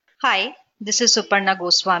Hi, this is Suparna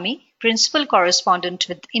Goswami, Principal Correspondent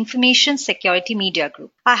with Information Security Media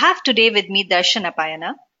Group. I have today with me Darshan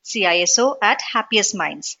Apayana, CISO at Happiest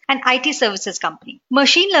Minds, an IT services company.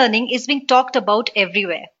 Machine learning is being talked about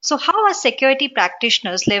everywhere. So how are security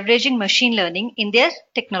practitioners leveraging machine learning in their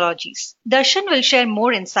technologies? Darshan will share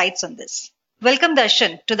more insights on this. Welcome,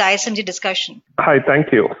 Darshan, to the ISMG discussion. Hi,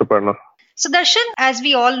 thank you, Suparna. So Darshan, as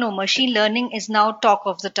we all know, machine learning is now talk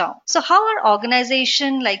of the town. So how are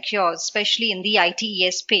organizations like yours, especially in the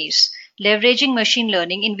ITES space, leveraging machine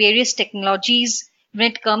learning in various technologies when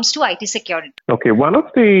it comes to IT security? Okay, one of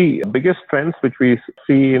the biggest trends which we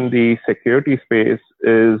see in the security space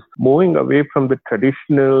is moving away from the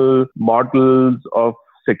traditional models of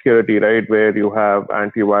security, right, where you have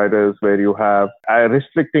antivirus, where you have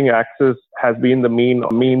restricting access has been the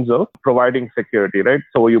means of providing security, right?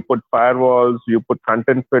 So you put firewalls, you put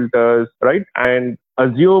content filters, right, and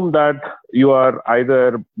assume that you are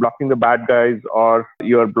either blocking the bad guys or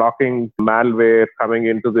you're blocking malware coming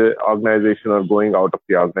into the organization or going out of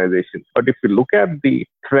the organization. But if you look at the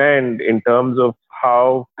trend in terms of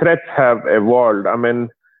how threats have evolved,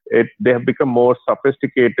 they have become more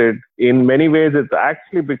sophisticated. In many ways, it's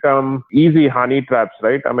actually become easy honey traps,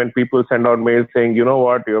 right? People send out mails saying, you know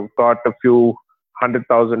what, you've got a few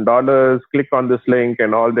 $100,000, click on this link,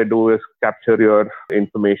 and all they do is capture your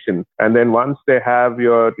information. And then once they have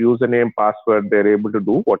your username, password, they're able to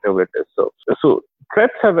do whatever it is. So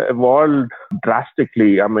threats have evolved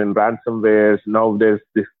drastically. Ransomwares, now there's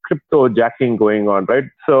this crypto jacking going on, right?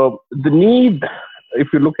 So the need, if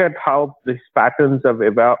you look at how these patterns have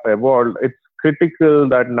evolved, it's critical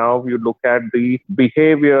that now you look at the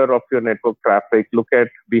behavior of your network traffic, look at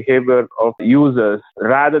behavior of users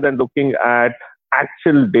rather than looking at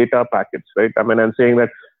actual data packets, right? I'm saying that,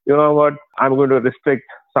 you know what, I'm going to restrict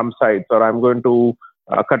some sites or I'm going to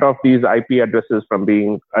cut off these IP addresses from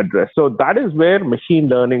being addressed. So that is where machine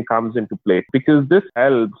learning comes into play, because this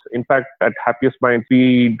helps. In fact, at Happiest Minds,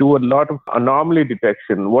 we do a lot of anomaly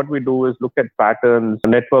detection. What we do is look at patterns,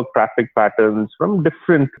 network traffic patterns from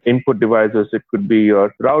different input devices. It could be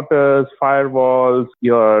your routers, firewalls,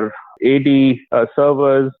 your AD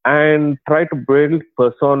servers, and try to build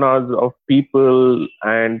personas of people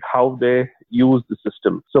and how they use the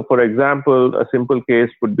system. So for example, a simple case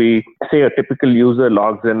would be, say, a typical user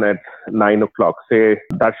logs in at 9 o'clock. Say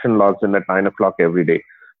Darshan logs in at 9 o'clock every day.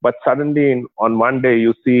 But suddenly on one day,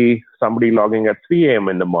 you see somebody logging at 3 a.m.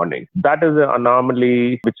 in the morning. That is an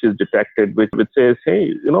anomaly which is detected, which says, hey,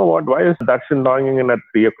 you know what, why is Darshan logging in at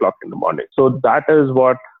 3 o'clock in the morning? So that is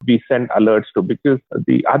what we send alerts to. Because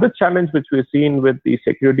the other challenge which we're seeing with the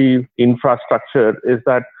security infrastructure is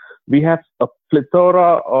that we have a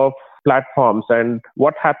plethora of platforms, and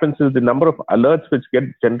what happens is the number of alerts which get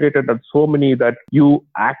generated are so many that you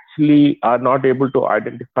actually are not able to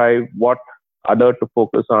identify what alert to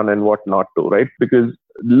focus on and what not to, right? Because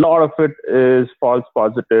a lot of it is false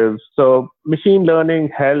positives. So machine learning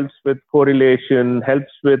helps with correlation,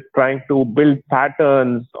 helps with trying to build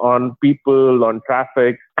patterns on people, on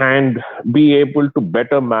traffic, and be able to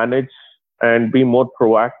better manage and be more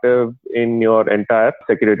proactive in your entire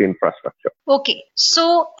security infrastructure. Okay,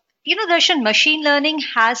 so Darshan, machine learning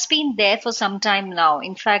has been there for some time now.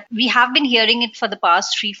 In fact, we have been hearing it for the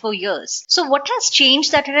past 3-4 years. So what has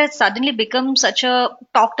changed that it has suddenly become such a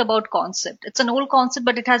talked about concept? It's an old concept,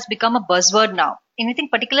 but it has become a buzzword now. Anything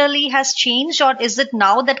particularly has changed, or is it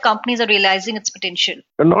now that companies are realizing its potential?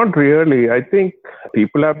 Not really. I think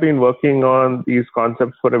people have been working on these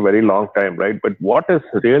concepts for a very long time, right? But what has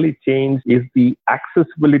really changed is the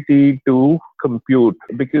accessibility to compute,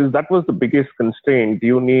 because that was the biggest constraint.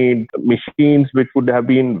 You need machines which would have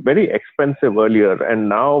been very expensive earlier, and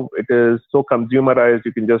now it is so consumerized.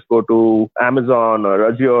 You can just go to Amazon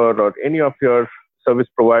or Azure or any of your service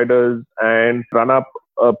providers and run up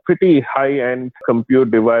a pretty high-end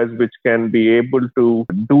compute device which can be able to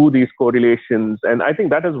do these correlations. And I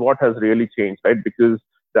think that is what has really changed, right? Because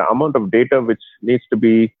the amount of data which needs to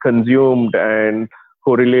be consumed and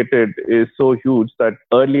correlated is so huge that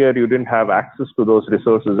earlier you didn't have access to those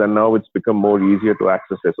resources, and now it's become more easier to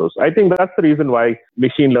access resources. I think that's the reason why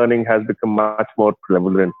machine learning has become much more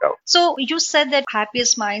prevalent now. So you said that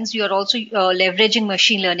Happiest Minds, you are also leveraging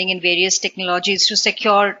machine learning in various technologies to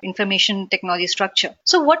secure information technology structure.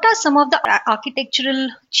 So what are some of the architectural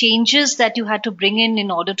changes that you had to bring in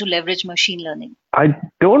order to leverage machine learning? I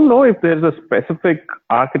don't know if there's a specific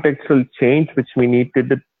architectural change which we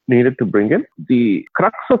needed to bring in. The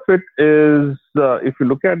crux of it is, if you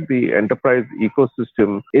look at the enterprise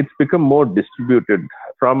ecosystem, it's become more distributed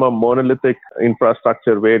from a monolithic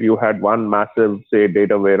infrastructure where you had one massive, say,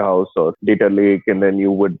 data warehouse or data lake, and then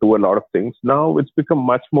you would do a lot of things. Now it's become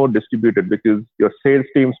much more distributed because your sales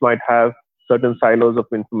teams might have certain silos of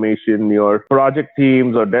information, your project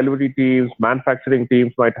teams or delivery teams, manufacturing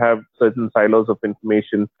teams might have certain silos of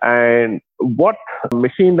information. And what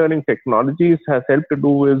machine learning technologies has helped to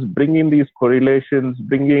do is bring in these correlations,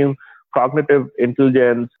 bring in cognitive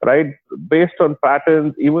intelligence, right, based on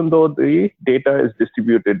patterns, even though the data is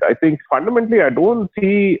distributed. I think fundamentally, I don't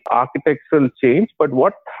see architectural change, but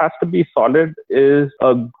what has to be solid is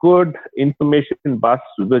a good information bus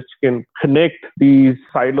which can connect these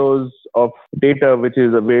silos of data which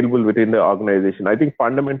is available within the organization. I think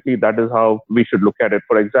fundamentally that is how we should look at it.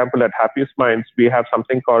 For example, at Happiest Minds, we have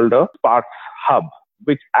something called a Sparks Hub,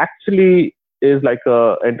 which actually is like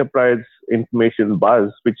a enterprise information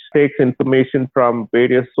bus, which takes information from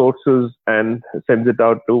various sources and sends it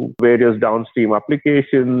out to various downstream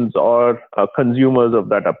applications or consumers of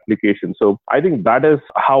that application. So I think that is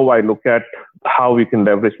how I look at how we can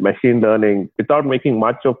leverage machine learning without making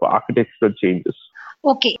much of architectural changes.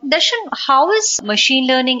 Okay. Darshan, how is machine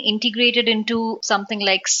learning integrated into something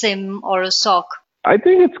like SIEM or a SOC? I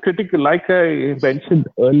think it's critical. Like I mentioned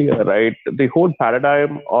earlier, right? The whole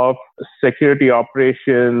paradigm of security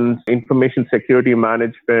operations, information security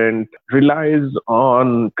management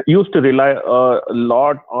used to rely a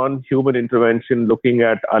lot on human intervention, looking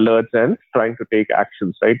at alerts and trying to take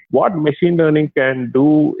actions, right? What machine learning can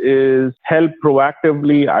do is help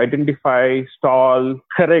proactively identify, stall,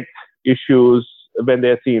 correct issues when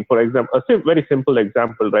they're seen. For example, a very simple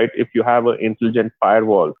example, right? If you have an intelligent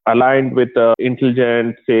firewall aligned with an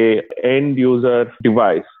intelligent, say, end user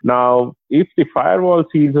device. Now, if the firewall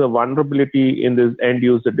sees a vulnerability in this end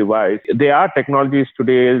user device, there are technologies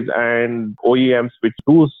today and OEMs which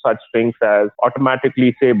do such things as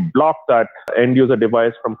automatically, say, block that end user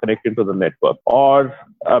device from connecting to the network, or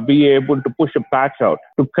be able to push a patch out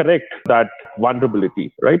to correct that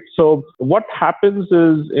vulnerability, right? So what happens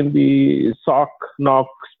is in the SOC NOC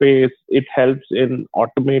space, it helps in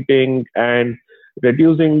automating and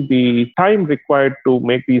reducing the time required to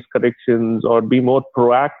make these corrections or be more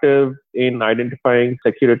proactive in identifying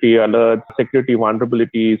security alerts, security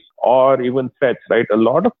vulnerabilities, or even threats, right? A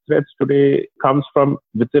lot of threats today comes from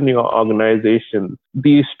within your organization.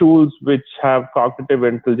 These tools which have cognitive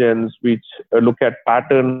intelligence, which look at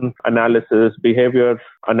pattern analysis, behavior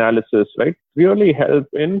analysis, right, really help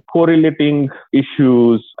in correlating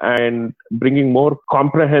issues and bringing more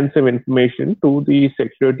comprehensive information to the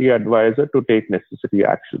security advisor to take necessary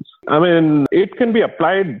actions. I mean, it can be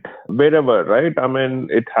applied wherever, right? I mean,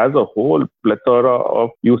 it has a whole plethora of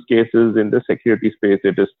use cases in the security space.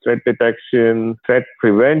 It is threat detection, threat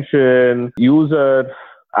prevention, user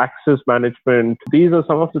access management. These are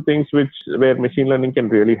some of the things where machine learning can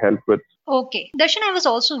really help with. Okay. Darshan, I was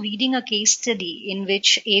also reading a case study in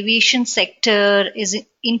which aviation sector is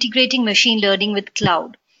integrating machine learning with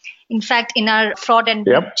cloud. In fact, in our fraud and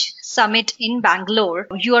breach summit in Bangalore,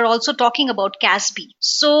 you are also talking about CASB.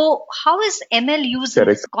 So how is ML used in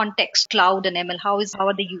this context, cloud and ML? How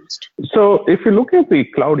are they used? So if you look at the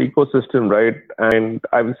cloud ecosystem, right, and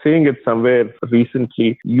I was saying it somewhere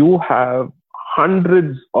recently, you have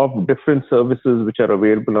hundreds of different services which are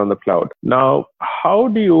available on the cloud. Now, how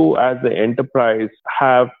do you as an enterprise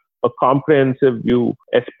have a comprehensive view,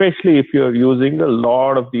 especially if you're using a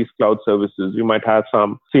lot of these cloud services? You might have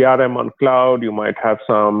some CRM on cloud. You might have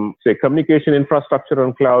some, say, communication infrastructure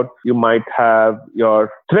on cloud. You might have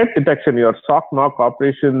your threat detection, your SOC NOC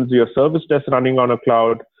operations, your service desk running on a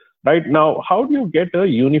cloud. Right now, how do you get a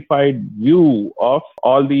unified view of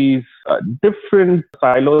all these different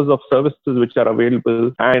silos of services which are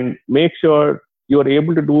available and make sure you are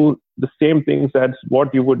able to do the same things as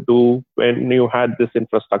what you would do when you had this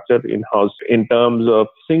infrastructure in-house, in terms of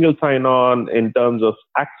single sign-on, in terms of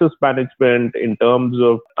access management, in terms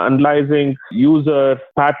of analyzing user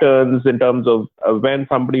patterns, in terms of when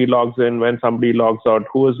somebody logs in, when somebody logs out,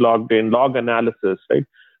 who is logged in, log analysis, right?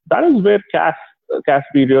 That is where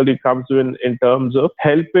CASB really comes in terms of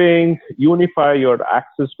helping unify your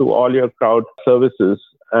access to all your cloud services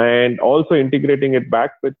and also integrating it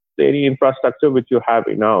back with any infrastructure which you have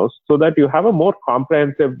in-house so that you have a more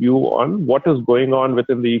comprehensive view on what is going on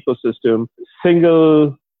within the ecosystem,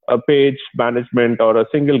 single page management or a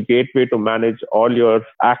single gateway to manage all your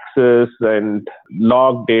access and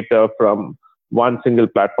log data from one single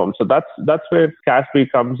platform. So that's where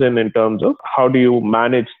CASB comes in terms of how do you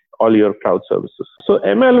manage all your cloud services. So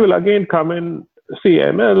ML will again come in See,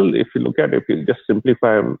 ML, if you just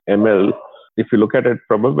simplify ML, if you look at it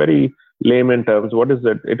from a very layman terms, what is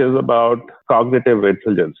it? It is about cognitive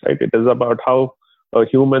intelligence, right? It is about how a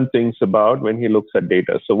human thinks about when he looks at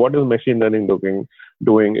data. So what is machine learning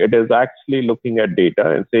doing? It is actually looking at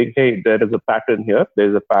data and saying, hey, there is a pattern here.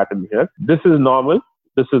 There's a pattern here. This is normal.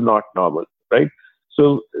 This is not normal, right?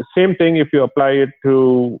 So same thing if you apply it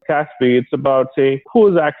to Caspi, it's about saying who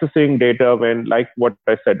is accessing data when, like what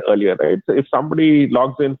I said earlier, right? So if somebody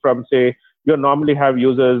logs in from, say, you normally have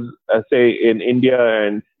users, say, in India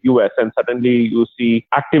and US, and suddenly you see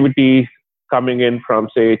activity coming in from,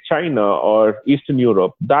 say, China or Eastern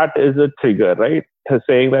Europe, that is a trigger, right?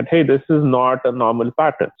 Saying that, hey, this is not a normal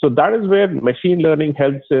pattern. So that is where machine learning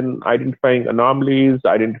helps in identifying anomalies,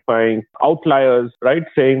 identifying outliers, right?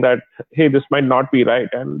 Saying that, hey, this might not be right.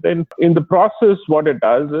 And then in the process, what it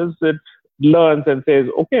does is it learns and says,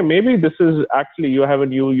 okay, maybe this is actually, you have a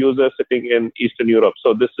new user sitting in Eastern Europe.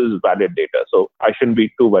 So this is valid data. So I shouldn't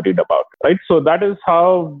be too worried about it, right? So that is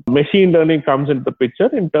how machine learning comes into the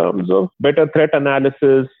picture in terms of better threat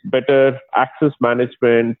analysis, better access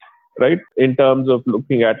management, right? In terms of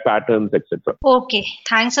looking at patterns, etc. Okay.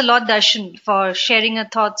 Thanks a lot, Darshan, for sharing your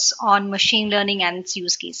thoughts on machine learning and its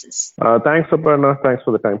use cases. Thanks, Aparna. Thanks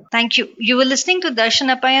for the time. Thank you. You were listening to Darshan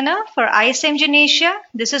Apayana for ISMG Asia.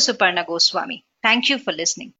 This is Suparna Goswami. Thank you for listening.